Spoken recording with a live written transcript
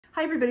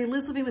Hi everybody,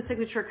 Liz Levine with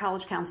Signature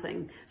College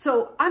Counseling.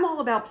 So I'm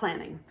all about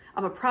planning.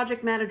 I'm a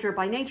project manager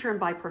by nature and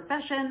by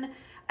profession,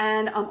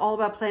 and I'm all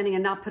about planning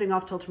and not putting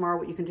off till tomorrow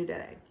what you can do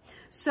today.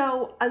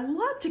 So I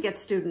love to get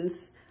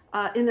students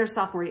in their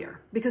sophomore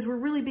year because we're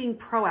really being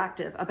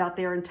proactive about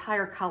their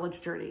entire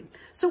college journey.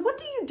 So what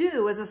do you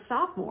do as a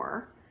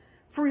sophomore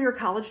for your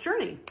college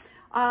journey?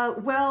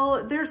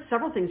 Well, there's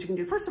several things you can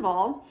do. First of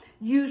all,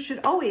 you should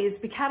always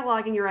be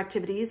cataloging your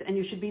activities and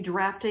you should be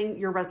drafting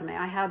your resume.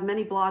 I have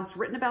many blogs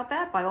written about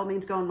that. By all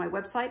means, go on my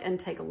website and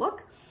take a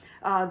look.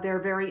 They're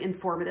very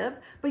informative,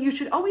 but you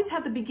should always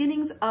have the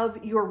beginnings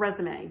of your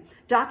resume,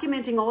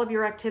 documenting all of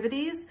your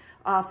activities,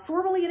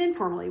 formally and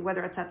informally,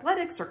 whether it's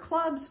athletics or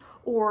clubs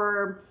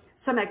or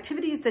some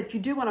activities that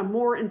you do on a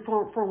more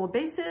informal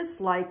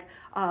basis, like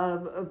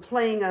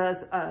playing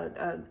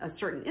a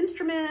certain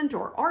instrument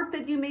or art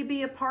that you may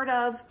be a part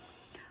of.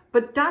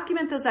 But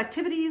document those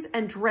activities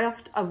and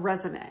draft a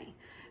resume.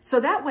 So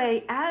that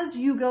way, as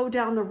you go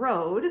down the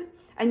road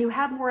and you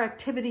have more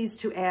activities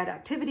to add,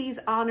 activities,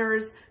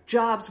 honors,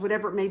 jobs,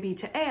 whatever it may be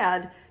to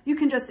add, you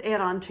can just add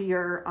onto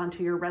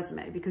your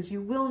resume, because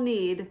you will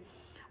need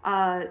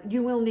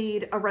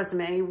a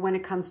resume when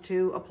it comes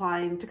to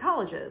applying to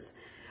colleges.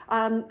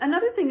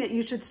 Another thing that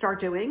you should start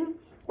doing,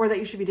 or that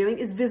you should be doing,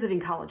 is visiting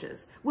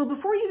colleges. Well,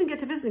 before you even get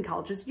to visiting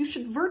colleges, you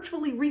should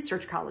virtually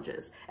research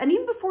colleges. And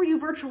even before you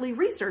virtually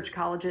research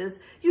colleges,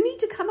 you need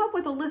to come up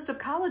with a list of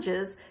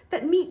colleges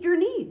that meet your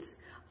needs,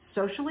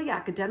 socially,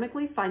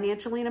 academically,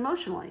 financially, and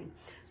emotionally.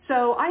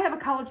 So I have a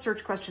college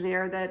search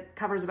questionnaire that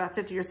covers about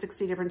 50 or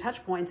 60 different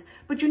touch points,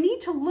 but you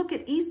need to look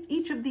at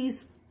each of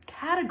these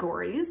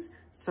categories,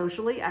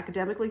 socially,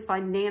 academically,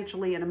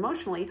 financially, and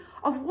emotionally,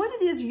 of what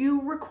it is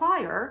you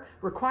require,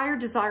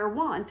 desire,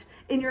 want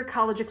in your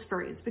college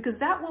experience, because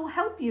that will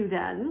help you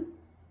then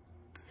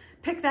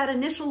pick that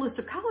initial list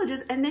of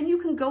colleges, and then you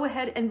can go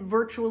ahead and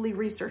virtually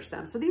research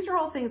them. So these are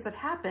all things that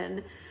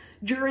happen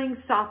during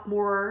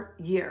sophomore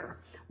year.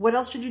 What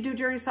else should you do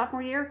during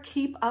sophomore year?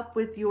 Keep up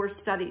with your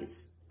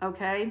studies,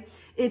 okay?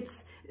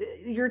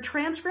 Your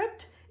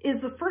transcript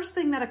is the first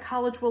thing that a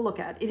college will look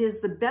at. It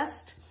is the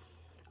best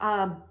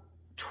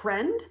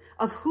trend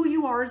of who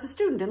you are as a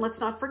student. And let's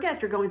not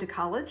forget, you're going to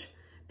college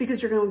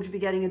because you're going to be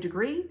getting a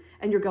degree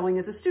and you're going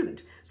as a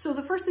student. So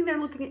the first thing they're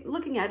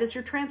looking at is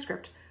your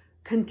transcript.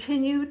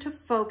 Continue to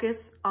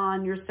focus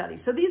on your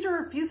studies. So these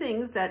are a few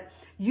things that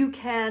you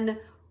can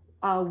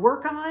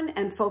work on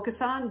and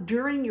focus on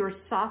during your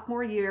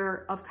sophomore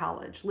year of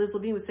college. Liz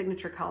Levine with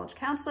Signature College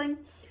Counseling,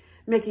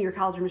 making your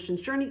college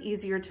admissions journey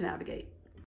easier to navigate.